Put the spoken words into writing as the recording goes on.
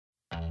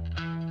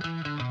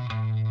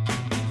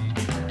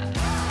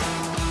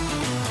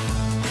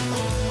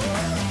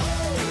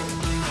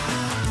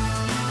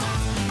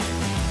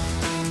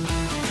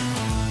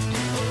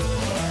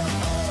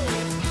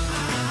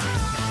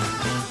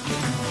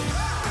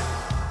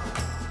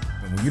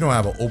if you don't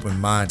have an open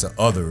mind to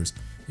others,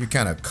 you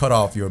kind of cut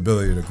off your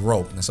ability to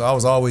grow. And so I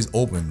was always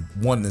open,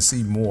 wanting to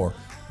see more,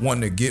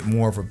 wanting to get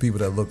more for people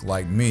that look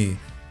like me.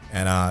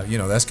 And,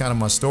 that's kind of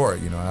my story.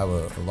 I have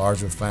a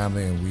larger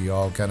family, and we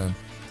all kind of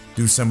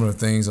do similar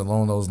things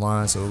along those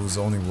lines. So it was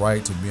only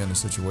right to be in a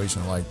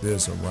situation like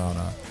this around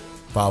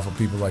powerful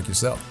people like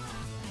yourself.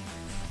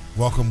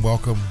 Welcome,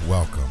 welcome,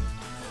 welcome.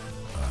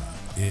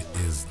 It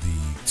is the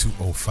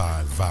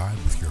 205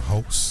 Vibe with your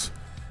host,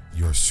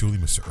 yours truly,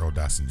 Mr. Earl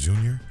Dotson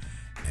Jr.,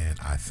 and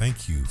I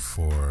thank you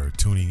for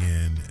tuning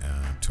in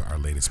to our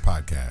latest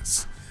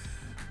podcast.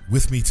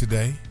 With me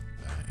today,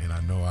 and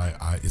I know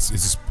it's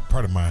just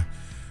part of my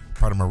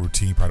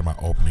routine, part of my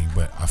opening,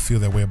 but I feel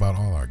that way about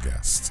all our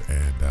guests,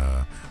 and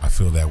I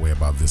feel that way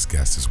about this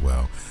guest as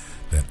well,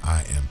 that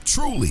I am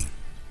truly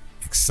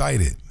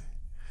excited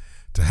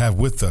to have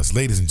with us,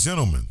 ladies and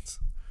gentlemen,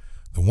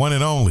 the one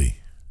and only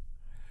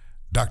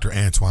Dr.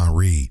 Antoine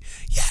Reed.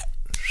 Yeah.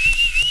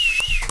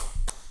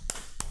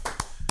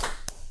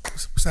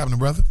 What's happening,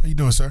 brother? How you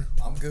doing, sir?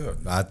 I'm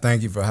good. I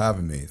thank you for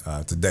having me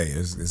today.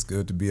 It's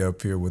good to be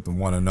up here with the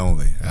one and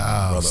only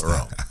Brother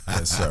Earl.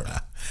 Yes, sir.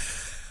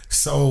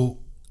 So,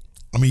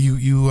 I mean,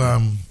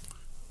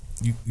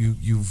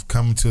 you've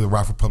come to the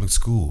Rockford Public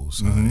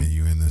Schools, and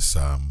you're in this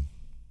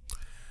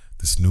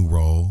this new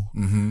role.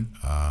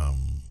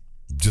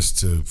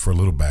 Just for a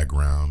little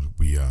background,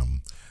 we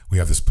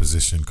have this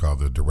position called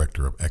the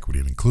Director of Equity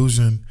and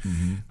Inclusion.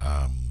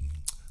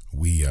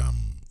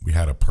 We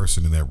had a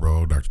person in that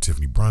role, Dr.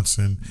 Tiffany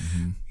Brunson.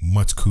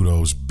 Much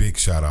kudos, big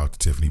shout out to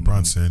Tiffany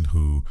Brunson,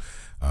 who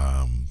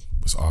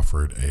was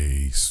offered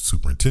a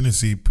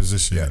superintendency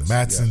position in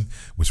Matson,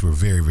 which we're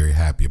very, very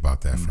happy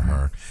about that for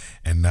her.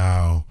 And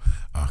now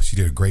she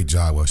did a great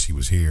job while she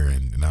was here,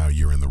 and now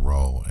you're in the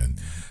role. And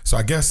so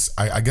I guess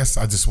I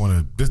just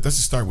want to let's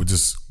just start with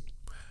just,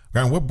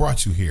 Ryan, what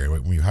brought you here?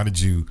 How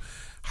did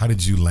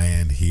you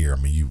land here?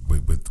 I mean, you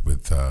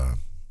with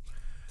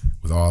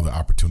all the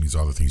opportunities,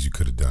 all the things you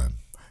could have done.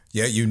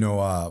 Yeah,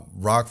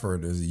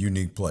 Rockford is a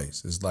unique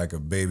place. It's like a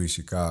baby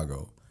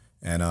Chicago,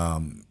 and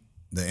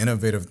the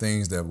innovative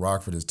things that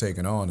Rockford has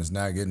taken on is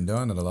not getting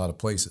done at a lot of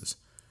places.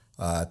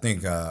 I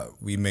think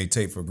we may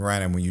take for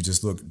granted when you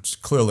just look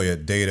clearly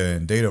at data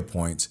and data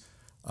points,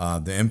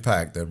 the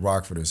impact that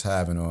Rockford is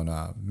having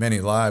on many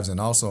lives, and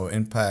also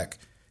impact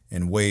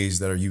in ways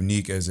that are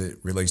unique as it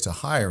relates to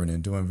hiring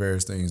and doing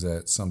various things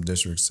that some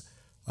districts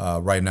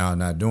right now are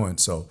not doing.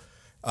 So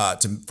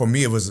for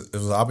me, it was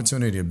an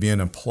opportunity to be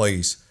in a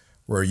place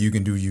where you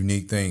can do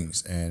unique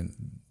things, and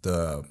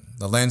the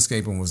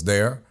landscaping was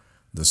there,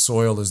 the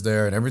soil is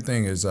there, and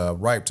everything is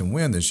ripe to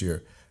win this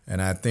year.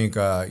 And I think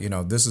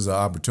this is an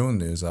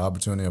opportunity. It's an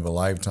opportunity of a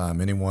lifetime.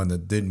 Anyone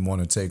that didn't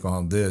want to take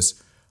on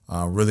this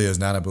really is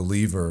not a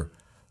believer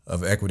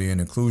of equity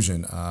and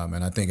inclusion.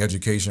 And I think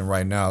education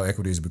right now,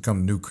 equity has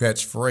become a new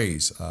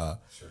catchphrase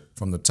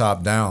from the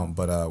top down,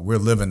 but we're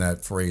living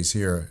that phrase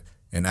here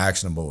in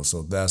actionable.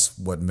 So that's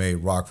what made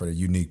Rockford a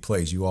unique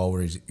place. You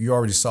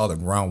already saw the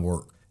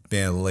groundwork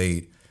being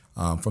laid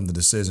from the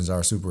decisions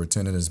our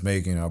superintendent is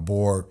making, our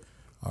board,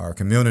 our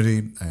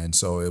community, and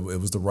so it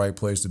was the right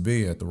place to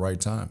be at the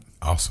right time.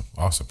 Awesome.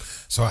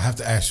 So I have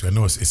to ask you, I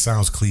know it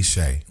sounds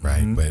cliche,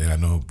 right? But I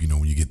know,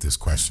 when you get this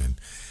question,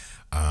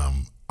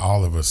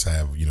 all of us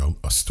have,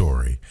 a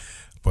story,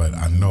 but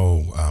I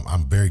know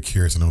I'm very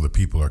curious. I know the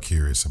people are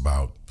curious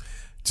about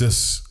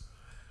just,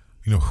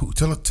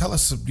 tell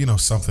us,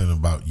 something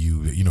about you,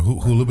 who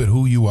a little bit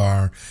who you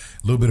are,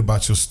 a little bit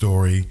about your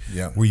story,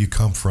 where you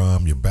come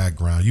from, your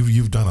background.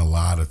 You've done a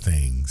lot of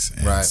things,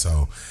 and right.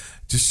 So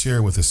just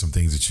share with us some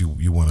things that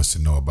you want us to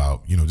know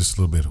about, just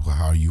a little bit of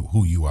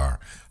who you are.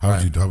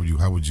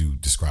 How would you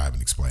describe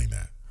and explain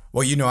that?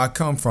 Well, I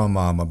come from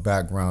a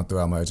background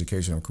throughout my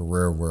educational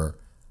career where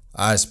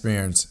I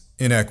experienced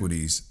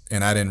inequities,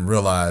 and I didn't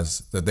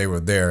realize that they were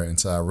there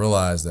until I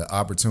realized that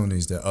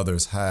opportunities that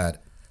others had,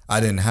 I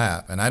didn't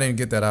have. And I didn't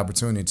get that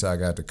opportunity until I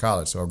got to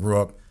college. So I grew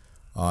up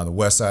on the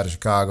west side of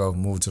Chicago,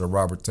 moved to the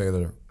Robert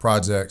Taylor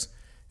Projects,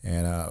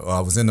 and I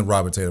was in the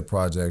Robert Taylor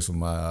Projects with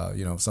my,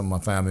 some of my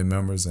family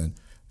members, and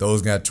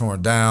those got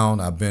torn down.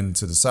 I've been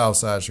to the south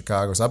side of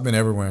Chicago, so I've been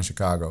everywhere in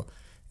Chicago,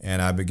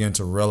 and I began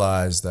to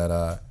realize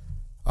that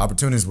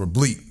opportunities were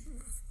bleak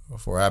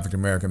for African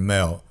American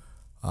male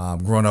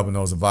growing up in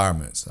those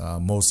environments.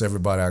 Most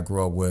everybody I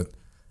grew up with,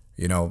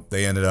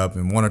 they ended up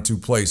in one or two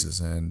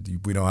places, and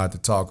we don't have to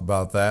talk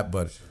about that,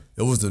 but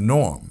it was the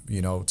norm,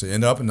 to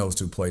end up in those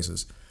two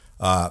places.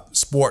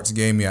 Sports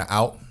gave me an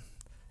out.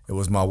 It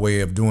was my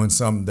way of doing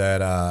something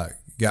that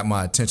got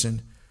my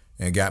attention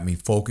and got me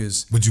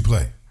focused. What'd you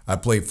play? I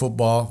played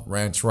football,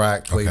 ran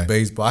track, played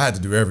baseball. I had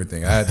to do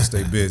everything. I had to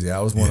stay busy. I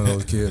was one of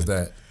those kids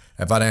that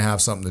if I didn't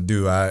have something to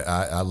do,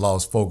 I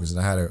lost focus, and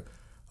I had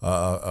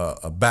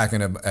a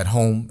backing at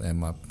home, and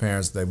my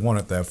parents, they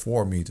wanted that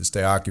for me to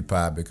stay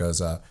occupied,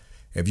 because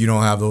if you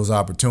don't have those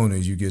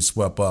opportunities, you get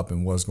swept up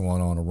in what's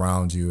going on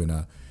around you.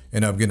 And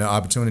ended up getting an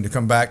opportunity to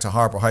come back to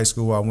Harper High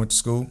School, where I went to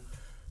school,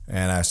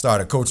 and I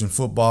started coaching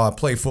football. I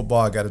played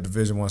football. I got a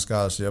Division I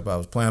scholarship. I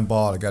was playing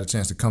ball. I got a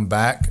chance to come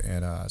back,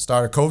 and I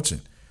started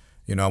coaching.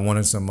 I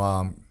wanted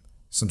some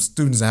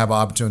students to have an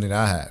opportunity that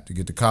I had to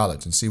get to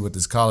college and see what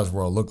this college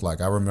world looked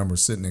like. I remember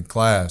sitting in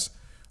class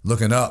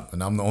looking up,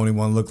 and I'm the only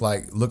one look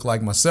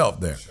like myself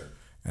there. Sure.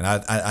 And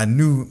I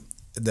knew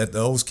that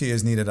those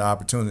kids needed the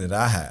opportunity that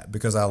I had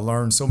because I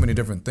learned so many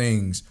different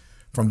things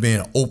from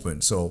being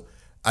open. So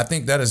I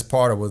think that is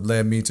part of what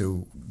led me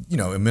to,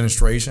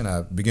 administration.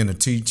 I began to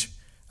teach.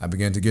 I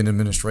began to get in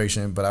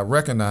administration, but I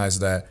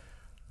recognized that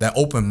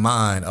open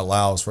mind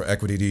allows for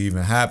equity to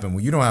even happen.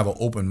 When you don't have an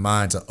open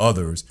mind to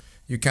others,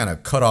 you kind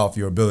of cut off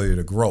your ability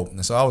to grow.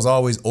 And so I was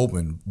always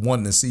open,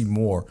 wanting to see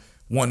more,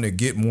 wanting to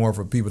get more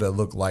for people that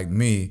look like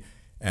me.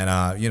 And,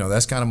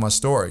 that's kind of my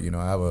story.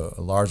 I have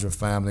a larger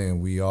family,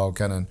 and we all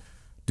kind of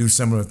do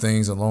similar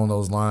things along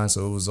those lines.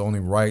 So it was only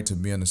right to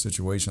be in a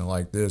situation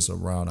like this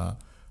around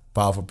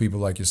powerful people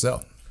like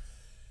yourself.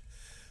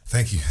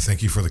 Thank you.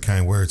 Thank you for the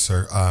kind words,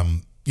 sir.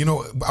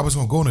 I was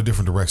going to go in a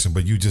different direction,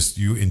 but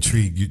you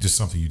intrigued,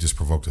 something you just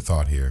provoked a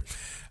thought here.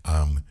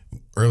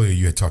 Earlier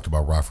you had talked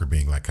about Rockford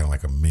being kind of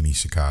like a mini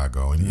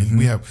Chicago, and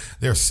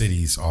there are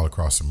cities all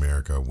across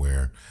America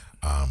where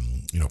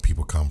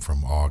people come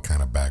from all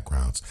kind of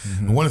backgrounds.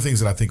 Mm-hmm. And one of the things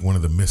that I think one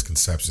of the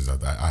misconceptions,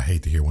 I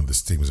hate to hear one of the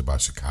stigmas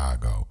about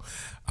Chicago,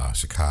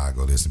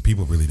 this, and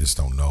people really just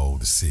don't know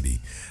the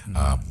city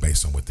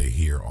based on what they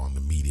hear on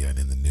the media and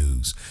in the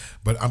news.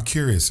 But I'm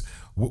curious,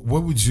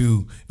 what would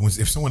you,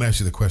 if someone asked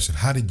you the question,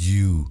 how did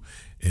you,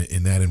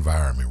 in that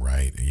environment,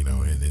 right?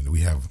 And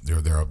we have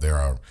there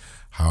are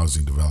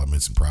housing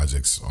developments and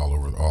projects all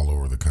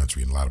over the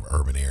country in a lot of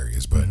urban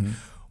areas. But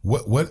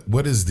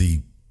what is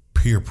the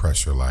peer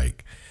pressure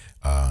like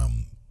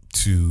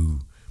to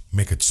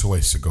make a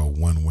choice to go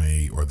one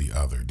way or the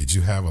other? Did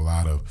you have a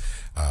lot of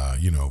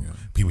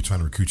people trying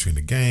to recruit you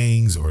into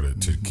gangs or to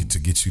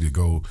get you to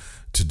go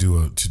to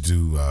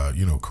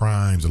do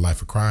crimes, a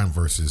life of crime,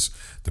 versus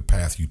the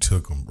path you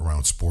took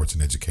around sports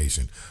and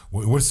education?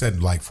 What's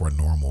that like for a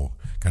normal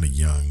kind of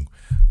young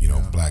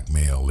black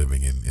male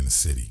living in the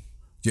city?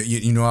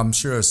 I'm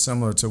sure it's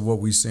similar to what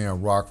we see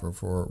in Rockford,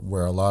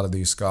 where a lot of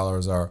these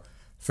scholars are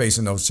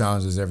facing those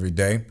challenges every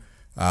day.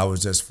 I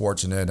was just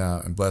fortunate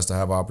and blessed to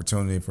have an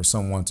opportunity for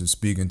someone to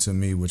speak into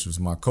me, which was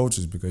my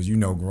coaches, because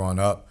growing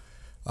up,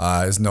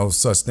 there's no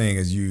such thing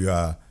as you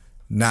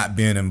not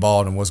being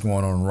involved in what's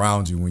going on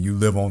around you. When you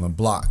live on a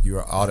block, you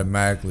are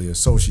automatically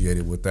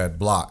associated with that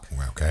block.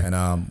 Okay. And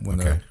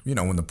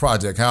when the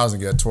project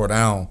housing got tore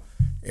down,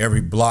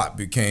 every block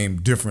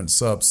became different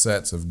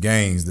subsets of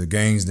gangs. The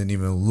gangs didn't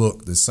even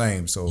look the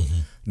same. So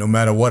no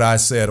matter what I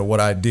said or what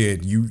I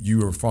did, you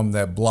were from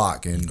that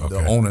block, and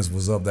the owners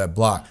was of that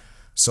block.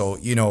 So,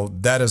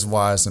 that is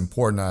why it's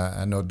important.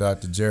 I know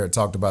Dr. Jarrett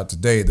talked about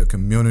today, the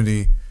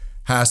community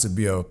has to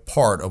be a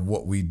part of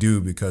what we do,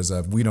 because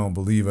if we don't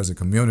believe as a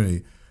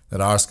community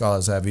that our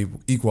scholars have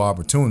equal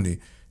opportunity,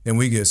 then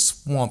we get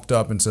swamped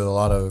up into a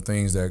lot of the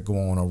things that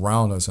go on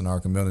around us in our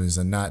communities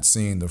and not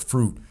seeing the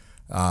fruit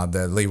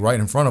that lay right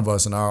in front of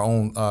us in our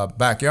own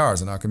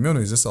backyards, in our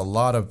communities. There's a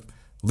lot of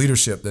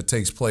leadership that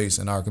takes place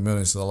in our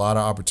communities. There's a lot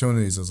of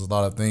opportunities. There's a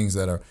lot of things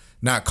that are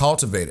not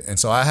cultivated. And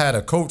so I had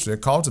a coach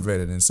that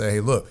cultivated and say, hey,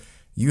 look,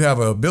 you have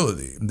an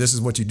ability. This is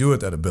what you do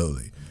with that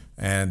ability.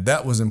 And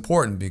that was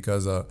important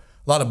because a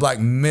lot of black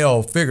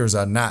male figures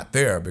are not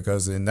there,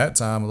 because in that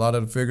time, a lot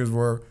of the figures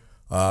were,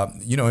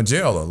 in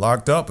jail or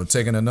locked up or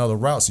taking another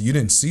route. So you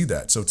didn't see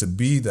that. So to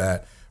be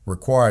that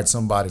required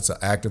somebody to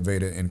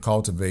activate it and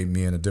cultivate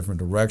me in a different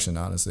direction,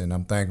 honestly. And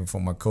I'm thankful for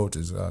my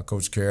coaches,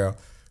 Coach Carroll,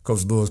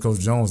 Coach Lewis, Coach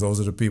Jones.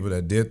 Those are the people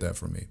that did that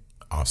for me.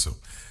 Awesome.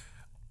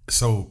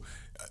 So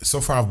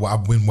far, I've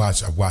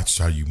watched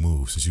how you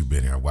move since you've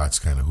been here. I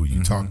watched kind of who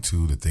you talk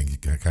to, the thing,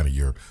 kind of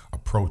your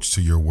approach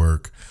to your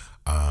work.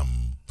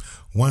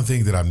 One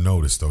thing that I've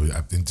noticed, though,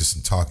 just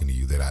in talking to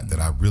you, that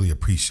I really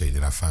appreciate,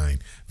 that I find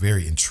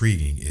very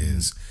intriguing,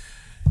 is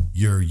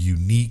your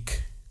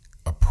unique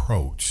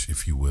approach,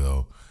 if you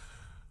will,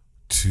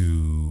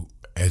 to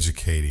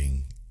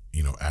educating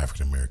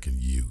African American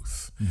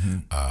youth.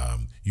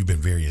 You've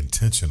been very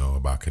intentional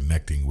about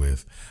connecting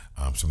with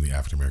some of the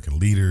African American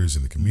leaders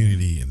in the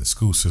community and the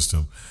school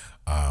system.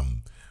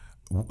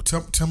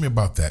 Tell me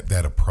about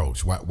that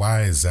approach.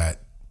 Why is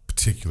that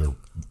particular,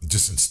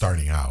 just in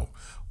starting out,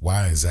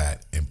 why is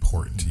that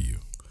important to you?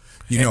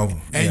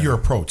 Your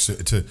approach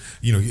to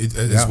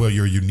as well,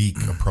 your unique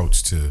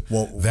approach to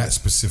that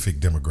specific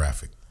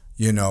demographic.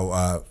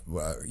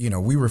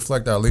 We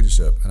reflect our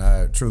leadership, and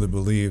I truly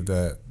believe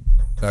that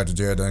Dr.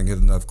 Jarrett doesn't get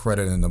enough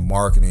credit in the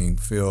marketing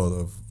field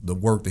of the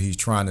work that he's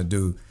trying to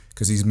do,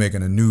 because he's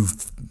making a new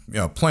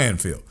playing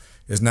field.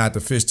 It's not the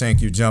fish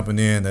tank you're jumping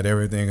in that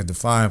everything is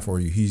defined for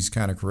you. He's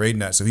kind of creating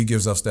that. So he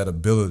gives us that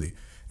ability.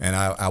 And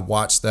I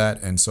watch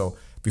that. And so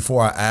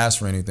before I ask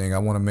for anything, I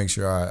want to make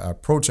sure I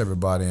approach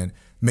everybody and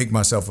make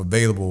myself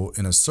available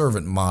in a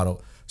servant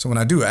model. So when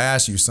I do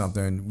ask you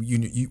something,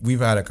 we've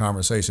had a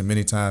conversation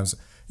many times,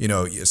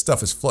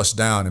 stuff is flushed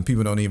down and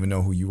people don't even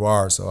know who you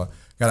are. So I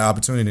got an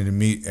opportunity to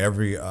meet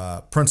every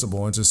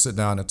principal and just sit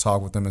down and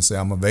talk with them and say,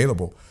 I'm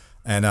available.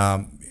 And,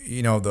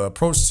 the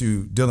approach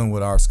to dealing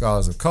with our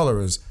scholars of color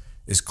is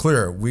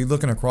clear. We're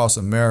looking across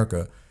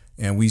America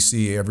and we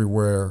see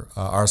everywhere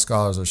our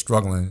scholars are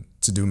struggling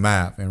to do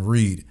math and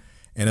read.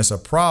 And it's a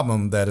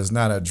problem that is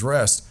not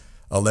addressed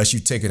unless you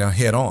take it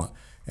head on.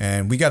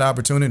 And we got an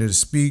opportunity to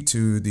speak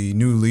to the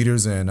new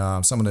leaders and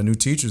some of the new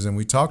teachers, and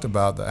we talked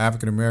about the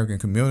African-American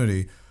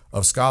community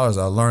of scholars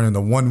are learning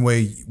the one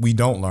way we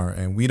don't learn.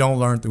 And we don't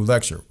learn through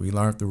lecture. We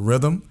learn through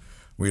rhythm,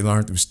 we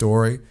learn through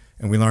story,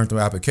 and we learn through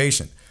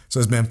application. So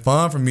it's been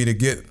fun for me to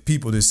get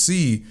people to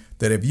see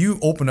that if you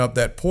open up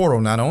that portal,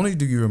 not only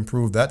do you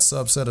improve that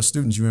subset of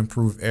students, you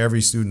improve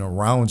every student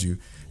around you.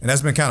 And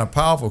that's been kind of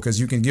powerful because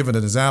you can give it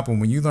an example.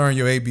 When you learn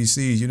your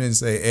ABCs, you didn't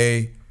say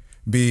A,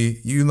 B,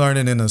 you learn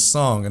it in a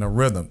song, in a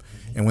rhythm.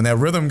 And when that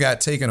rhythm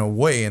got taken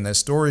away and that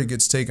story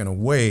gets taken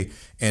away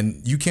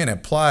and you can't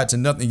apply it to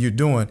nothing you're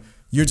doing,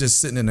 you're just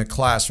sitting in the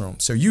classroom.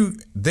 So you're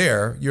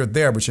there,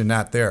 but you're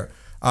not there.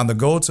 The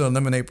goal to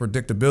eliminate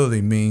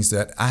predictability means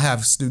that I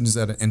have students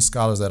and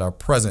scholars that are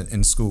present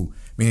in school,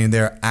 meaning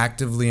they're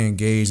actively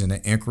engaged in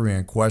the inquiry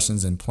and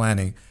questions and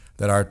planning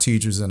that our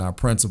teachers and our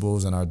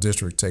principals and our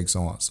district takes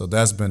on. So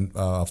that's been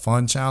a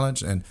fun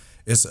challenge, and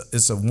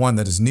it's a one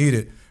that is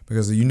needed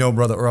because,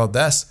 Brother Earl,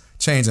 that's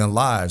changing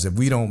lives. If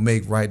we don't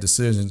make right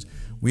decisions,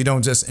 we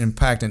don't just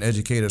impact an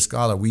educated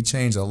scholar, we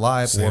change a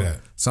life.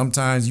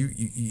 Sometimes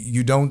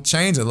you don't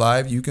change a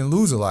life, you can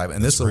lose a life.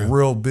 And this is a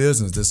real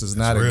business. This is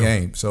not a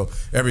game. So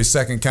every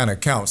second kind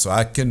of counts. So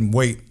I couldn't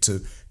wait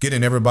to get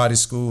in everybody's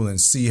school and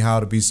see how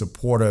to be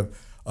supportive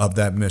of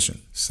that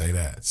mission. Say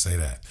that.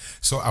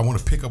 So I want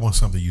to pick up on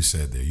something you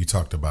said there. You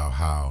talked about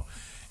how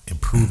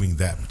improving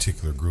that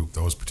particular group,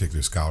 those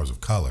particular scholars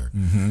of color,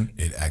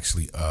 it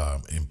actually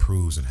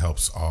improves and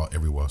helps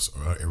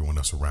everyone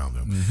else around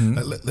them.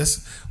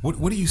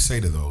 What do you say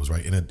to those,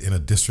 right? In a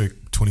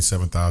district,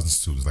 27,000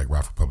 students like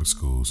Rockford Public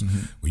Schools,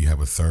 where you have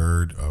a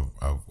third of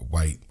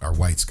our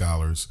white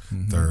scholars,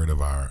 third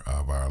of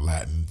our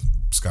Latin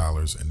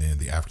scholars, and then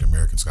the African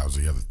American scholars,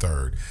 the other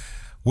third.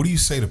 What do you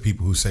say to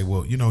people who say,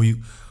 well,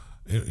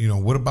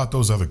 what about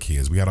those other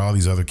kids? We got all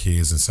these other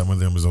kids, and some of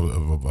them is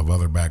of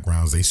other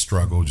backgrounds. They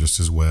struggle just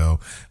as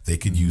well. They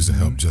could use the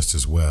help just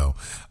as well.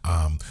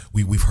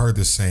 We've heard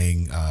this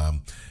saying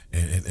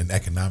in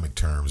economic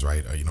terms,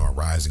 right? A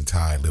rising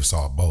tide lifts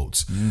all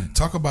boats.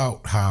 Talk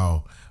about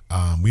how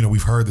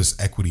we've heard this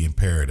equity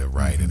imperative,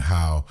 right? And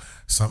how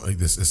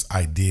this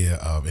idea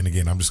of, and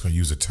again, I'm just going to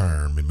use a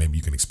term, and maybe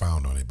you can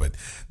expound on it, but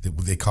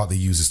they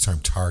use this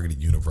term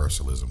targeted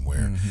universalism,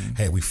 where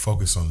hey, we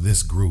focus on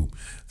this group.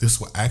 This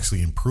will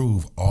actually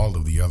improve all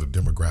of the other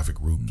demographic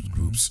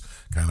groups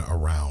kind of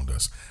around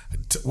us.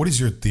 What is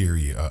your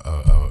theory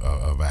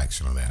of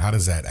action on that? How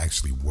does that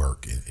actually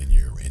work in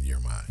your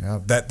mind? Yeah,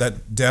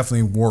 that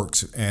definitely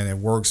works, and it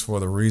works for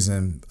the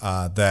reason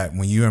that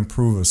when you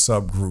improve a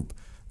subgroup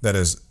that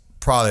is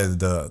probably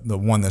the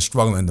one that's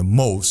struggling the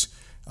most,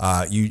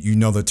 you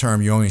know the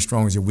term, you're only as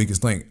strong as your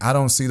weakest link. I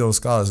don't see those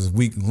scholars as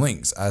weak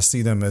links. I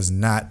see them as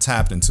not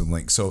tapped into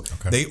links. So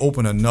they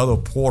open another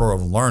portal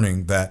of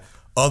learning that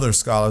other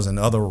scholars and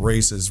other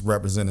races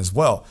represent as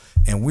well.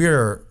 And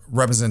we're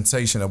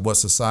representation of what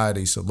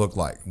society should look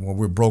like when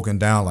we're broken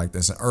down like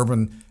this. And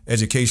urban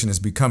education is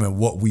becoming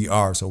what we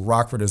are. So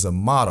Rockford is a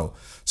model.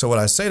 So what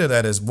I say to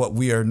that is what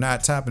we are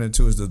not tapping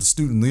into is the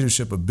student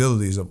leadership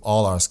abilities of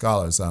all our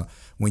scholars.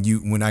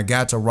 When I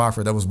got to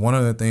Rockford, that was one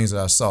of the things that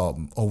I saw.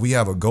 We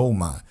have a gold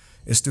mine.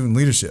 It's student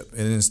leadership,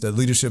 and it's the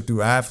leadership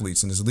through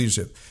athletes, and it's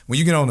leadership. When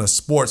you get on a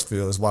sports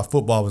field, it's why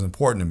football was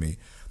important to me.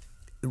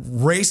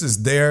 Race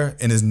is there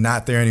and is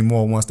not there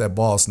anymore once that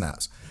ball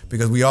snaps,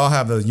 because we all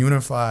have a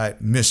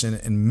unified mission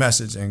and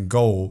message and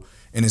goal,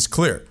 and it's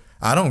clear.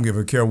 I don't give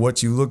a care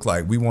what you look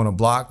like. We want to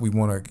block, we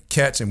want to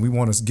catch, and we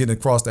want to get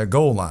across that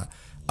goal line.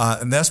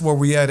 And that's where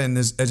we at in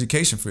this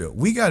education field.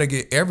 We got to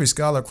get every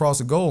scholar across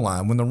the goal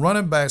line. When the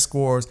running back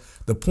scores,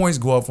 the points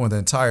go up for the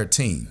entire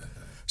team.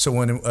 So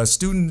when a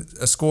student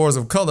scores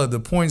of color, the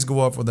points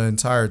go up for the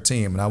entire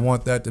team. And I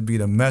want that to be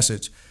the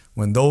message.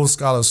 When those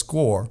scholars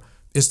score,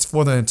 it's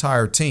for the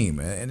entire team.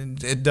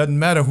 And it doesn't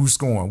matter who's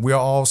scoring. We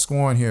are all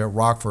scoring here at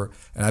Rockford.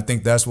 And I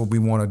think that's what we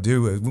want to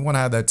do. Is we want to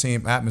have that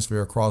team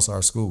atmosphere across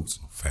our schools.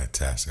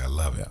 Fantastic. I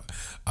love it.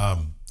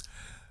 Yeah.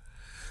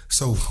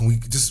 So we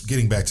just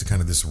getting back to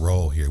kind of this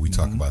role here. We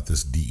talk about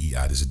this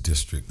DEI, this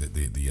district,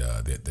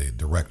 the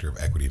director of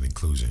equity and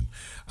inclusion.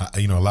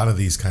 A lot of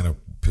these kind of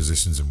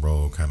positions and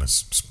role kind of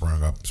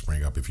sprang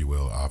up, if you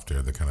will,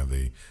 after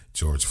the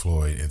George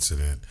Floyd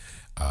incident,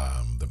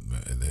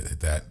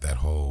 that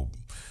whole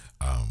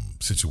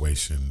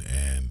situation,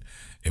 and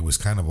it was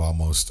kind of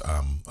almost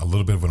a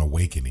little bit of an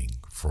awakening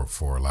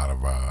for a lot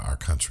of our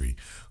country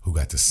who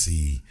got to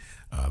see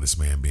this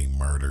man being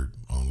murdered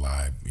on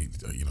live,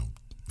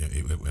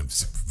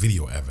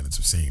 video evidence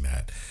of seeing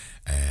that.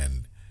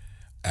 And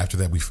after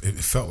that,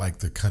 it felt like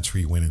the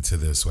country went into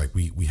this, like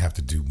we have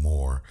to do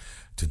more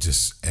to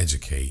just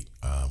educate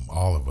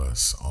all of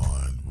us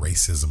on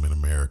racism in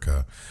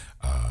America,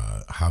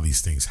 how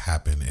these things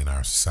happen in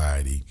our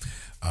society.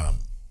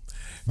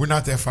 We're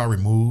not that far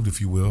removed,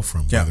 if you will,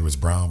 from whether it's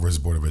Brown versus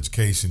Board of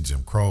Education,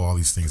 Jim Crow, all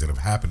these things that have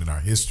happened in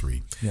our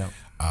history.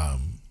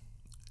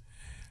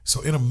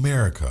 So in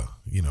America,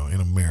 we know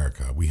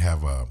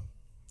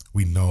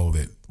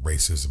that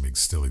racism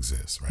still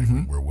exists, right?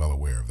 We're well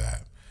aware of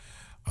that.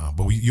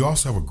 But you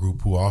also have a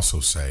group who also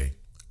say,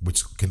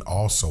 which can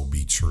also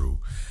be true,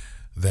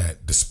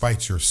 that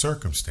despite your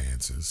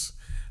circumstances,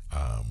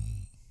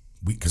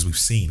 because we've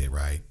seen it,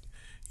 right?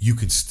 You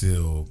can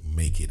still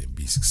make it and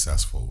be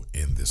successful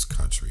in this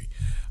country.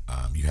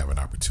 You have an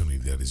opportunity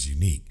that is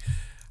unique.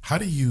 How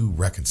do you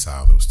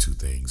reconcile those two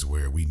things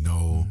where we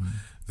know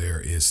there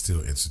is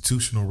still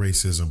institutional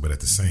racism, but at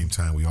the same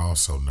time, we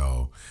also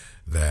know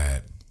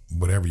that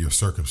whatever your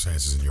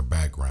circumstances and your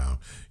background,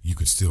 you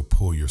can still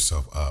pull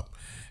yourself up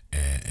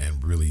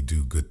and really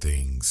do good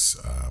things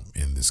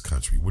in this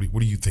country? What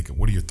do you think?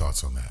 What are your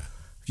thoughts on that?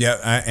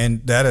 Yeah,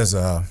 and that is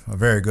a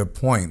very good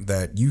point,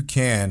 that you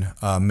can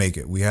make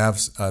it. We have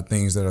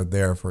things that are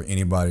there for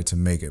anybody to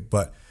make it,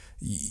 but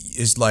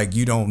it's like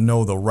you don't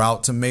know the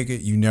route to make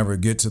it. You never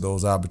get to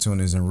those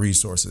opportunities and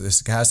resources.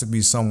 It has to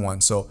be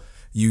someone. So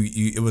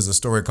it was a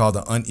story called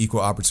the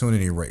unequal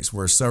opportunity race,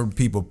 where certain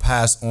people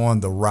pass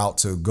on the route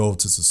to go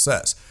to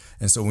success.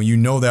 And so when you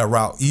know that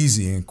route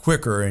easy and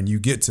quicker and you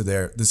get to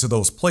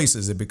those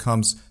places, it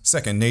becomes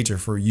second nature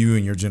for you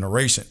and your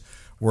generation.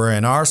 Where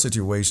in our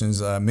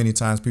situations, many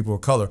times people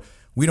of color,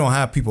 we don't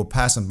have people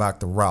passing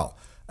back the route.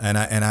 And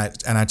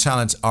I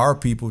challenge our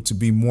people to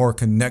be more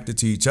connected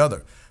to each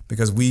other,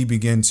 because we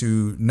begin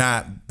to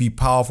not be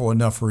powerful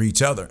enough for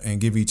each other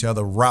and give each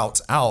other routes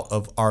out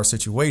of our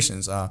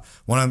situations.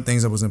 One of the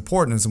things that was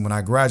important is when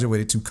I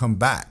graduated to come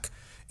back,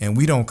 and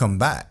we don't come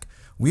back.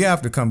 We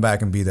have to come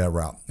back and be that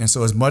route. And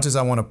so as much as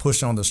I want to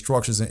push on the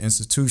structures and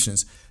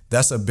institutions,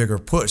 that's a bigger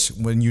push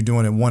when you're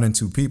doing it one and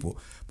two people.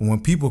 But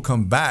when people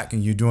come back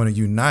and you're doing it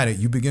united,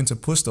 you begin to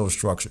push those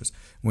structures.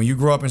 When you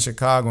grow up in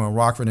Chicago and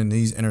Rockford and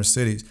these inner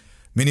cities,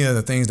 many of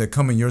the things that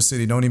come in your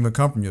city don't even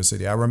come from your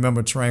city. I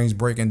remember trains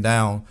breaking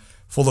down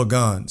full of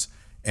guns.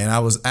 And I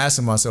was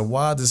asking myself,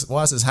 why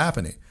is this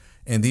happening?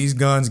 And these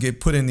guns get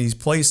put in these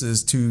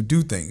places to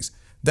do things.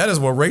 That is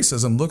what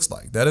racism looks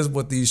like. That is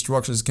what these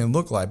structures can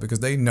look like, because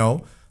they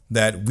know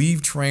that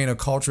we've trained a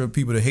culture of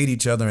people to hate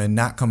each other and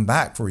not come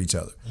back for each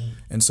other.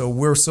 And so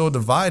we're so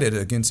divided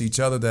against each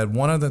other that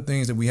one of the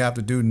things that we have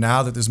to do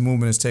now that this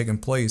movement is taking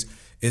place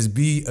is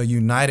be a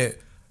united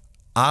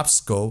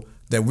obstacle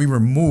that we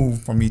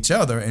remove from each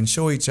other and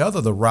show each other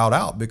the route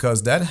out,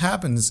 because that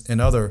happens in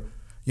other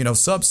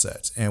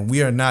subsets, and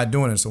we are not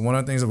doing it. So one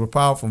of the things that were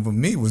powerful for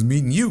me was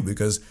meeting you,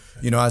 because,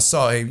 I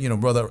saw,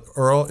 Brother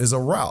Earl is a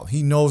route.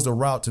 He knows the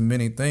route to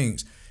many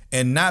things,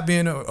 and not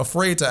being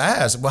afraid to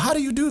ask, well, how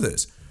do you do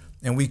this?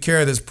 And we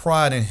carry this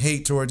pride and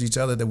hate towards each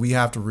other that we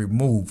have to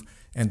remove.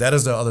 And that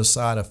is the other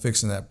side of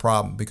fixing that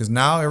problem, because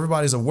now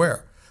everybody's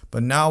aware,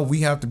 but now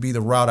we have to be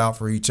the route out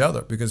for each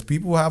other, because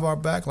people have our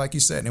back, like you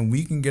said, and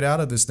we can get out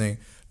of this thing,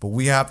 but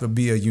we have to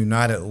be a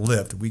united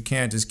lift. We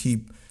can't just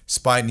keep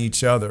spiting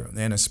each other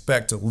and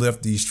expect to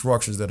lift these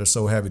structures that are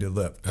so heavy to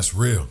lift. That's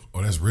real.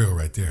 Oh, that's real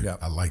right there. Yeah.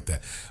 I like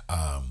that.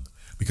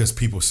 Because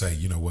people say,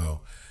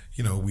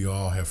 we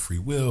all have free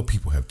will.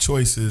 People have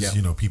choices.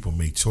 Yeah. People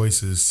make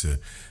choices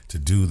to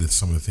do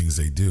some of the things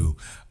they do.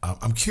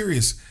 I'm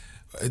curious,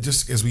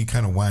 just as we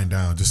kind of wind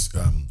down,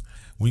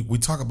 we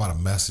talk about a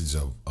message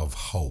of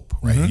hope,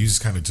 right? You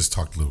just kind of just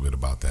talked a little bit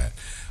about that.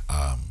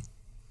 I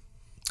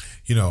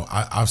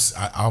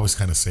always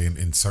kind of say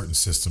in certain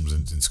systems,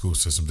 in school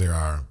systems, there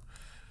are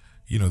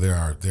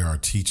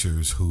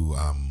teachers who,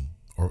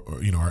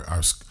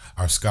 our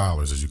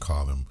scholars, as you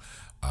call them.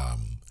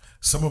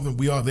 Some of them,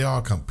 they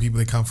all come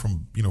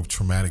from,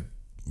 traumatic,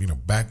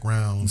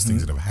 backgrounds,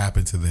 things that have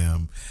happened to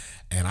them.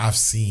 And I've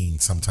seen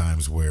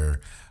sometimes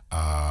where,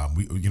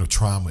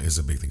 trauma is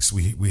a big thing. So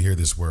we hear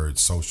this word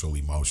social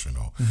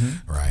emotional,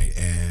 right?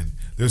 And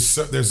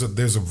there's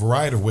a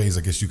variety of ways,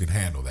 I guess, you can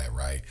handle that,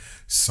 right?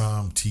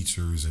 Some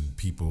teachers and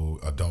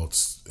people,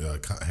 adults,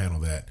 handle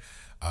that.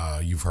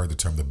 You've heard the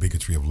term the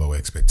bigotry of low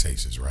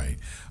expectations, right?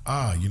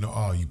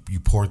 You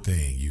poor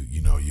thing.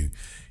 You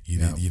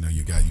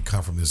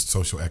come from this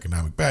social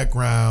economic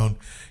background.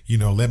 You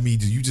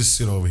just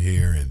sit over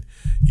here and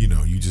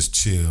you just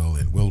chill,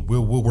 and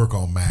we'll work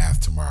on math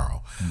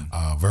tomorrow.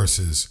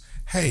 Versus,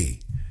 hey,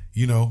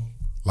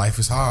 life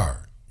is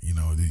hard.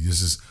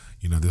 This is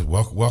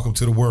welcome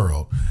to the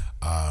world.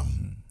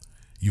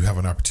 You have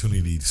an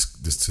opportunity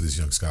to this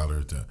young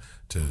scholar to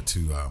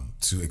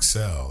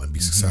excel and be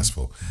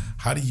successful.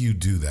 How do you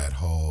do that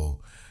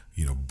whole,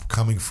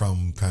 coming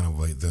from kind of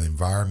like the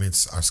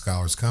environments our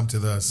scholars come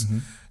to us,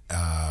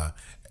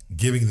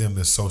 giving them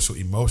the social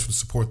emotional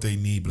support they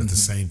need, but at the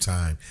same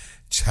time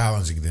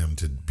challenging them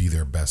to be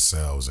their best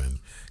selves and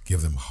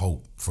give them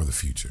hope for the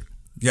future?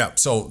 Yeah,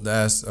 so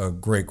that's a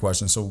great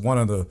question. So one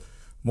of the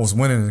most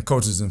winning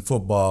coaches in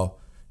football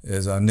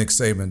is Nick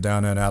Saban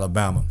down there in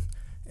Alabama.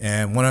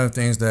 And one of the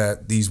things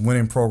that these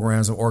winning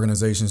programs or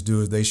organizations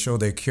do is they show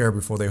they care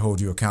before they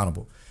hold you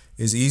accountable.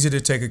 It's easy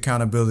to take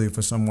accountability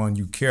for someone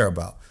you care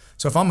about.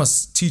 So if I'm a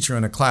teacher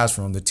in a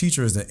classroom, the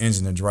teacher is the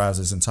engine that drives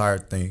this entire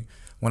thing.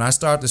 when I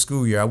start the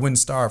school year, I wouldn't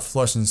start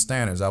flushing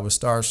standards. I would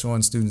start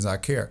showing students I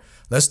care.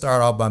 Let's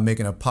start off by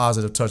making a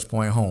positive touch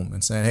point home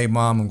and saying, hey,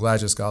 Mom, I'm glad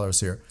your scholar is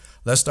here.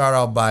 Let's start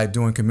off by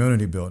doing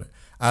community building.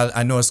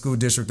 I know a school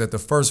district that the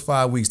first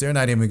 5 weeks, they're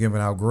not even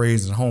giving out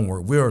grades and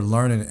homework. We're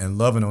learning and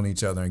loving on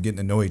each other and getting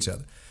to know each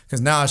other.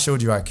 Because now I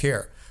showed you I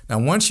care. Now,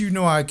 once you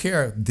know I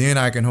care, then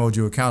I can hold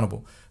you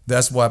accountable.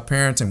 That's why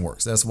parenting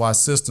works. That's why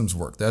systems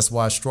work. That's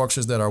why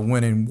structures that are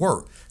winning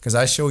work. Because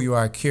I show you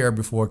I care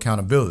before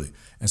accountability.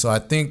 And so I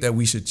think that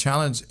we should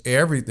challenge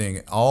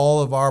everything,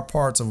 all of our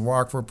parts of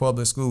Rockford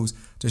Public Schools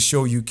to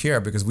show you care.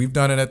 Because we've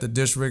done it at the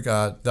district,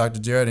 Dr.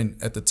 Jared,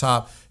 and at the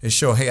top, is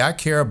show, hey, I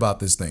care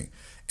about this thing.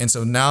 And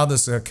so now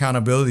this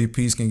accountability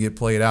piece can get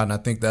played out. And I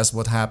think that's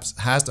what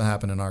has to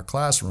happen in our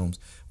classrooms.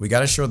 We got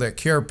to show that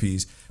care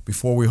piece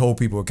before we hold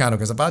people accountable.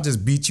 Because if I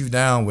just beat you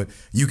down with,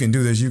 you can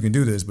do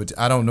this, but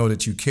I don't know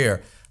that you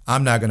care,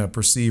 I'm not going to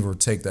perceive or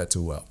take that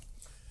too well.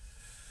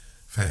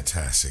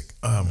 Fantastic.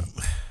 I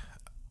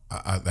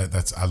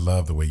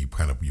love the way you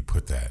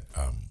put that.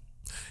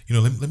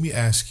 Let me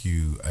ask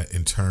you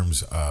in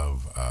terms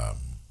of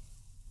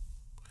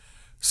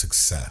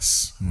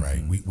success,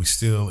 right? We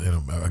still,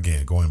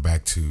 again, going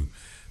back to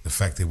the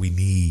fact that we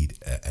need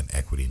an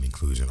equity and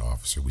inclusion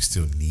officer. We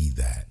still need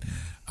that.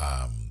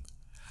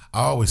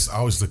 I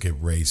always look at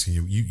race,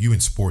 and you in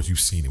sports, you've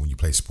seen it when you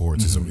play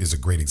sports. Is a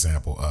great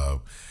example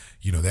of,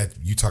 that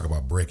you talk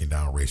about breaking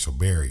down racial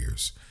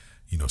barriers.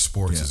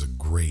 Sports is a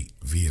great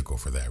vehicle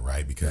for that,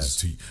 right?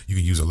 Because you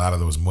can use a lot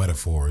of those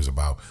metaphors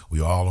about we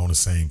all on the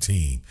same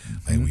team,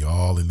 like we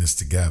all in this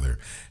together.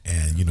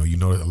 And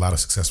a lot of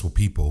successful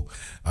people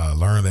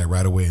learn that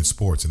right away in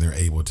sports, and they're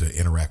able to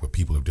interact with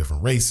people of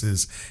different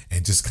races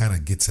and just kind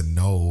of get to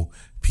know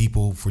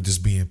people for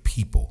just being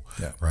people,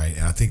 right?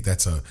 And I think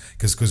that's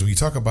because when you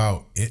talk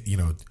about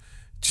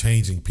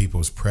changing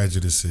people's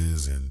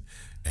prejudices and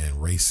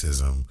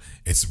racism,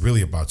 it's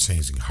really about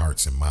changing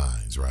hearts and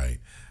minds, right?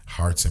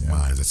 Hearts and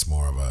minds. It's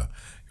more of a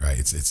right.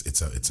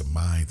 It's a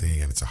mind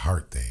thing and it's a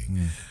heart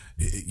thing.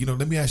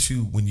 Let me ask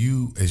you,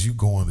 as you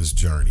go on this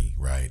journey,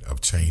 right,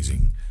 of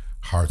changing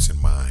hearts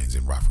and minds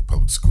in Rockford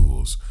Public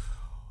Schools,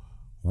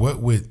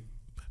 what would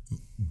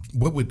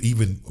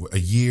even a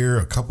year,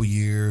 a couple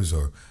years,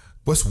 or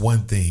what's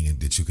one thing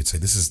that you could say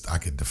I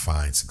could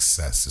define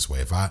success this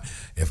way? If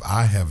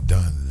I have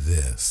done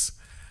this,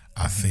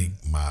 I think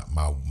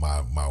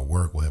my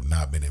work will have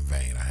not been in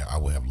vain. I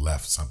will have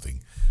left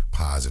something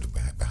positive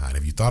behind.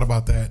 Have you thought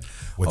about that?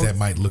 What that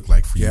might look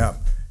like for you?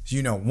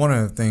 Yeah. One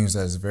of the things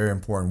that is very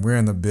important, we're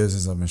in the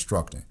business of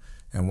instructing.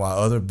 And while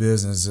other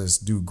businesses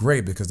do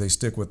great because they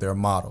stick with their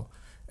model,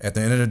 at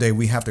the end of the day,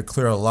 we have to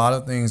clear a lot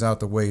of things out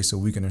the way so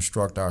we can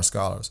instruct our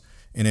scholars.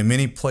 And in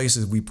many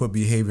places, we put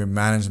behavior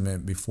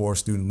management before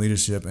student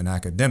leadership and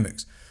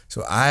academics.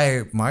 So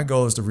my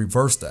goal is to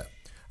reverse that.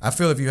 I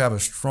feel if you have a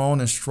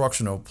strong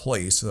instructional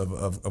place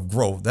of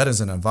growth, that is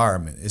an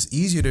environment. It's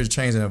easier to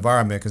change an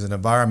environment because an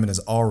environment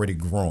is already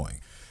growing.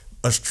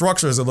 A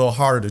structure is a little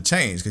harder to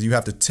change because you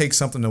have to take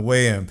something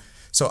away. And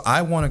so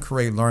I want to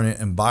create learning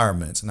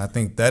environments. And I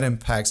think that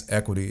impacts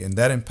equity and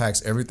that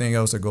impacts everything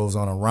else that goes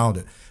on around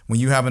it. When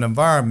you have an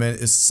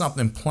environment, it's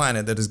something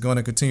planted that is going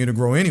to continue to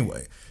grow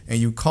anyway. And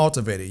you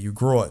cultivate it, you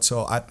grow it.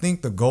 So I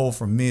think the goal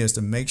for me is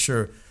to make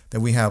sure that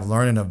we have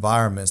learning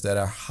environments that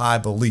are high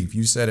belief.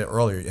 You said it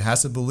earlier. It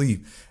has to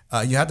believe.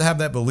 You have to have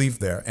that belief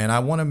there. And I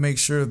want to make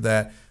sure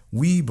that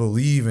we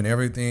believe in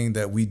everything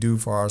that we do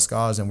for our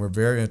scholars, and we're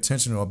very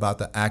intentional about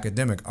the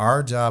academic.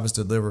 Our job is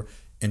to deliver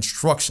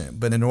instruction.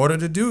 But in order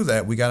to do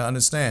that, we got to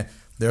understand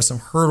there's some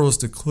hurdles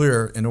to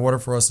clear in order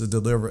for us to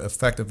deliver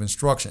effective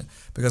instruction.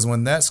 Because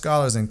when that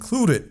scholar is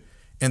included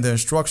in the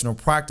instructional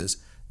practice,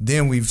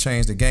 then we've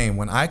changed the game.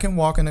 When I can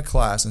walk into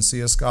class and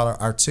see a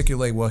scholar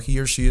articulate what he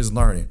or she is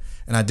learning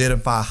and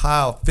identify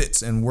how it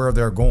fits and where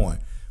they're going,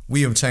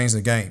 we have changed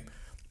the game.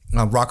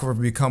 Rockford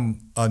will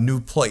become a new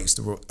place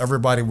where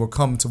everybody will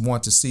come to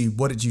want to see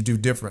what did you do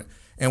different.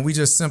 And we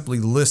just simply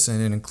listen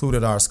and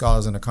included our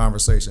scholars in the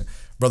conversation.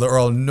 Brother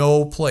Earl,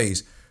 no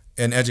place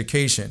in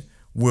education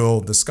will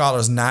the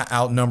scholars not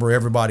outnumber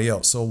everybody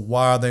else. So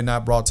why are they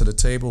not brought to the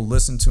table,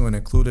 listened to, and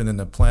included in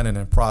the planning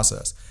and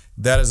process?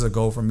 That is a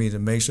goal for me, to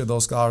make sure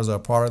those scholars are a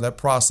part of that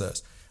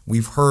process.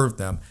 We've heard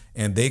them,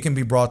 and they can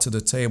be brought to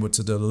the table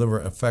to deliver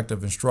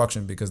effective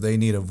instruction because they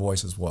need a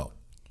voice as well.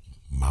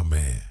 My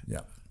man.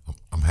 Yeah.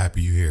 I'm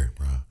happy you're here,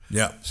 bro.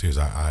 Yeah.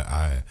 Seriously,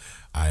 I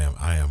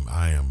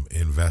am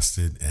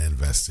invested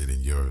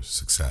in your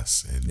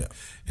success and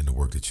in the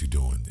work that you're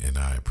doing, and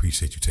I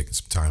appreciate you taking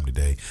some time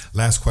today.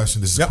 Last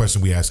question. This is a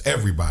question we ask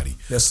everybody.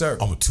 Yes, sir.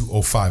 On the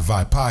 205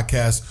 Vibe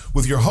podcast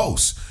with your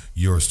host,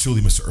 yours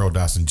truly, Mr. Earl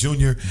Dawson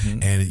Jr.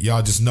 And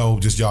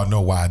y'all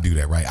know why I do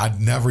that, right? I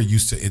never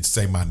used to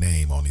say my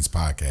name on these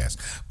podcasts,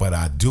 but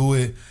I do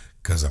it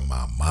because of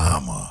my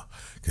mama.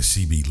 Because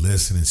she be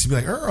listening. She be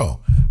like,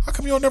 Earl, how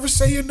come you don't never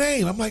say your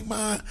name? I'm like,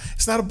 Ma,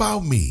 it's not about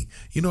me.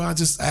 I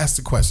just ask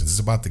the questions. It's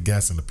about the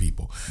guests and the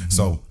people.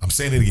 So I'm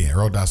saying it again.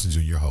 Earl Dawson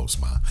Jr., your host,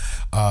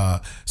 Ma.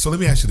 So let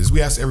me ask you this.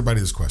 We ask everybody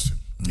this question,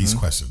 these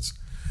questions.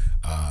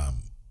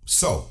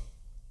 So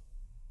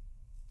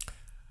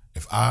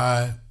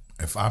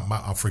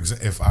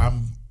if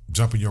I'm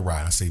jumping your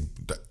ride, I say,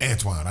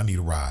 Antoine, I need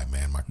a ride,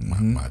 man.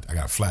 I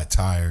got a flat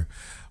tire,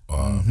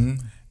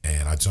 and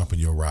I jump in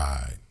your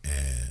ride,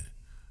 and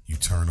you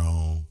turn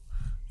on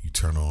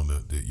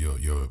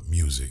your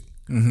music.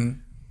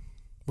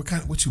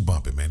 What you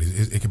bumping, man?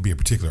 It can be a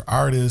particular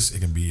artist, it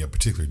can be a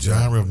particular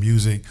genre of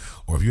music,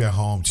 or if you're at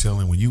home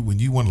chilling, when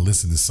you want to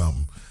listen to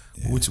something,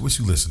 what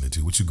you listening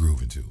to? What you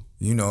grooving to?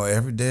 You know,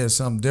 every day is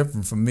something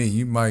different for me.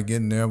 You might get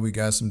in there. We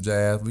got some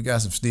jazz. We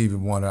got some Stevie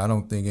Wonder. I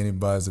don't think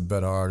anybody's a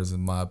better artist, in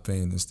my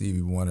opinion, than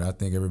Stevie Wonder. I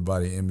think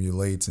everybody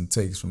emulates and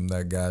takes from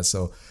that guy.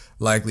 So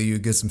likely you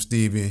get some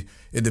Stevie.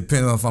 It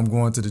depends on if I'm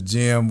going to the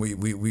gym.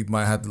 We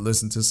might have to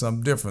listen to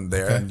something different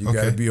there. And you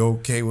got to be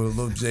okay with a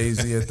little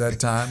Jay-Z at that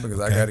time,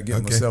 because I got to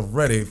get myself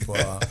ready for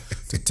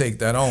to take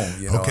that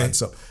on. You know, and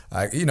so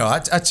I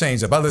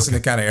change up. I listen to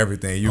kind of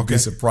everything. You'd be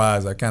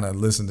surprised. I kind of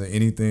listen to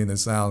anything that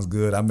sounds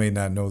good. I may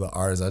not know the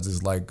artist. I just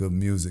like good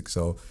music.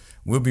 So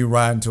we'll be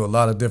riding to a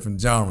lot of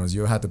different genres.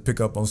 You'll have to pick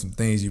up on some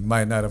things you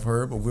might not have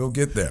heard, but we'll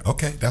get there.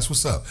 Okay, that's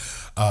what's up.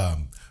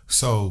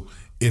 So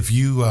if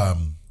you're at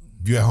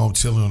home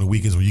chilling on the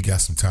weekends when you got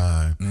some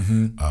time,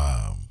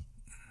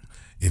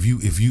 if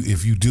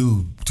you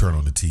do turn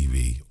on the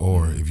TV,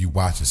 or if you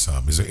watching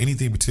something, is there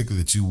anything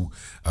particular that you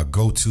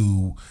go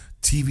to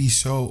TV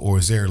show, or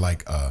is there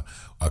like a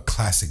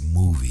classic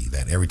movie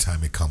that every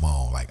time it come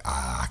on, like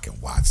I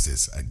can watch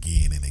this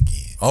again and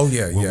again? Oh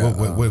yeah,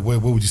 What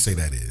would you say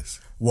that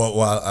is? Well,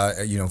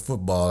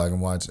 football I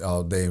can watch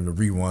all day, the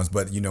reruns.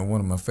 But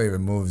one of my favorite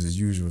movies is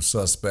Usual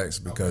Suspects,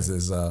 because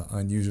it's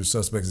Unusual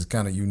Suspects is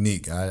kind of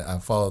unique. I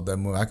followed that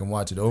movie. I can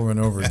watch it over and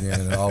over again,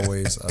 and it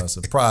always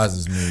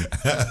surprises me.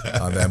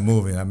 That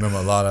movie. I remember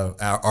a lot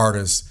of our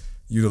artists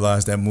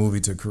utilized that movie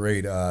to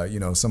create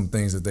some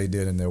things that they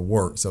did in their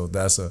work. So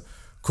that's a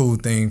cool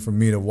thing for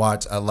me to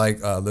watch. I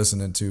like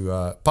listening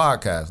to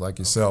podcasts like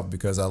yourself,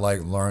 because I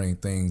like learning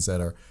things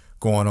that are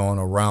going on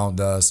around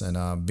us,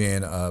 and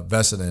being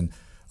vested in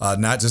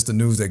not just the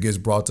news that gets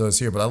brought to us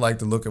here, but I like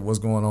to look at what's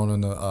going on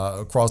in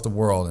across the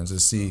world, and to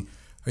see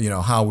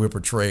how we're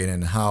portrayed,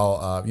 and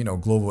how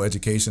global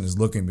education is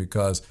looking,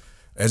 because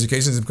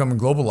education is becoming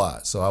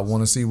globalized. So I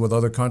want to see what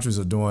other countries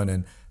are doing,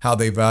 and how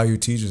they value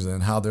teachers,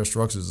 and how their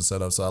structures are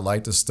set up. So I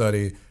like to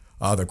study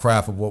the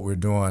craft of what we're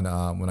doing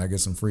when I get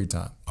some free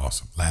time.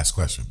 Awesome. Last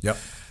question. Yep.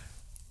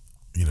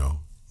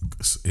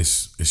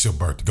 It's your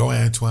birthday. Go,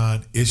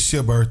 Antoine. It's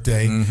your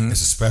birthday.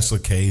 It's a special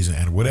occasion,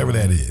 and whatever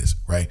that is,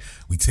 right?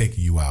 We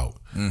taking you out,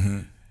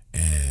 and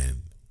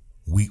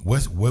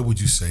what would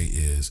you say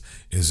is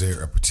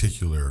there a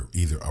particular,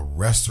 either a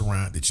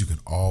restaurant that you can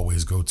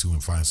always go to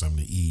and find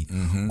something to eat,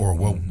 or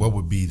what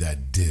would be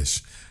that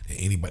dish that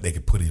anybody they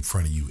could put in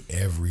front of you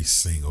every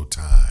single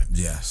time?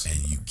 Yes,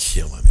 and you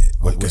killing it.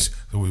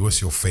 What's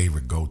your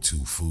favorite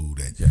go-to food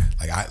that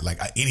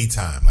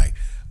anytime, like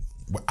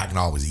I can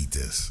always eat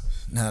this?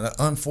 Now, the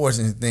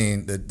unfortunate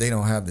thing that they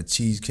don't have the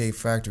Cheesecake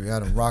Factory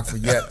out in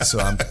Rockford yet, so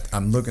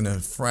I'm looking to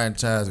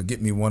franchise or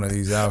get me one of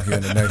these out here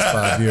in the next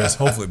 5 years,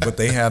 hopefully. But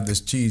they have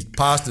this cheese.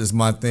 Pasta is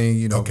my thing,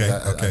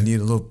 I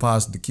need a little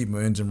pasta to keep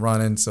my engine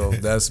running, so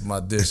that's my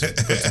dish.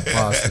 Put some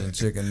pasta and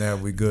chicken there,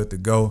 we good to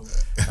go.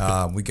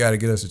 We got to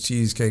get us a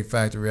Cheesecake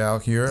Factory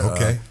out here.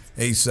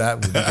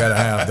 ASAP, we got to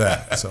have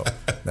that. So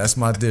that's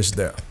my dish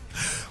there.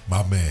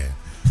 My man.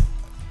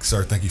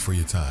 Sir, thank you for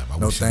your time. I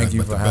wish thank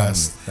you for having me.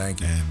 Best.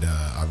 Thank you. And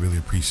I really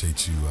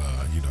appreciate you,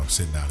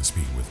 sitting down and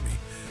speaking with me.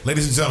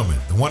 Ladies and gentlemen,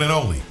 the one and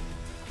only,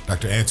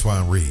 Dr.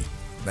 Antoine Reed.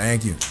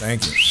 Thank you.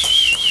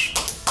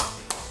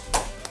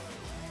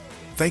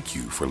 Thank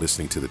you for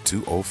listening to the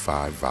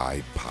 205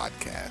 Vibe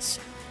podcast.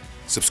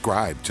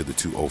 Subscribe to the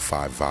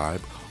 205 Vibe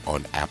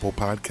on Apple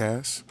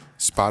Podcasts,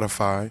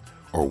 Spotify,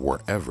 or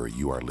wherever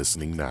you are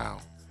listening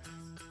now.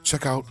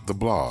 Check out the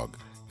blog,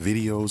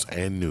 videos,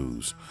 and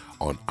news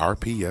on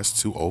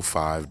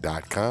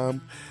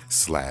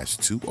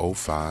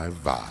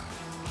rps205.com/205vibe.